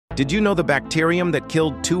Did you know the bacterium that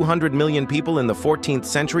killed 200 million people in the 14th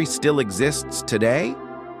century still exists today?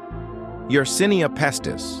 Yersinia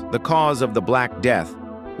pestis, the cause of the Black Death,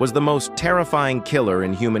 was the most terrifying killer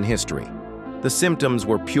in human history. The symptoms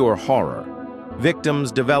were pure horror.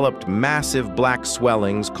 Victims developed massive black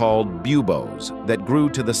swellings called buboes that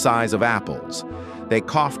grew to the size of apples. They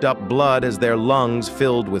coughed up blood as their lungs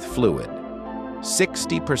filled with fluid.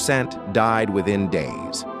 60% died within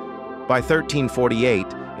days. By 1348,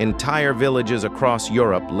 entire villages across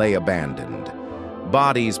Europe lay abandoned.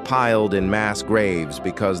 Bodies piled in mass graves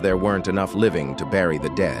because there weren't enough living to bury the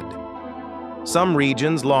dead. Some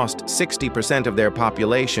regions lost 60% of their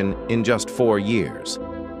population in just 4 years.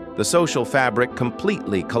 The social fabric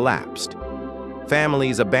completely collapsed.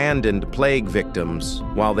 Families abandoned plague victims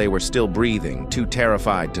while they were still breathing, too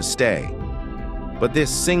terrified to stay. But this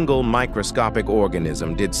single microscopic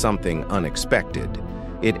organism did something unexpected.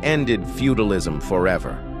 It ended feudalism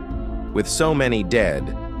forever. With so many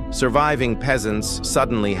dead, surviving peasants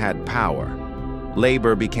suddenly had power.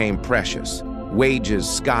 Labor became precious. Wages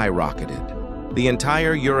skyrocketed. The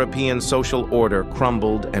entire European social order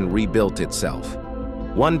crumbled and rebuilt itself.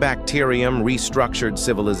 One bacterium restructured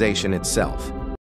civilization itself.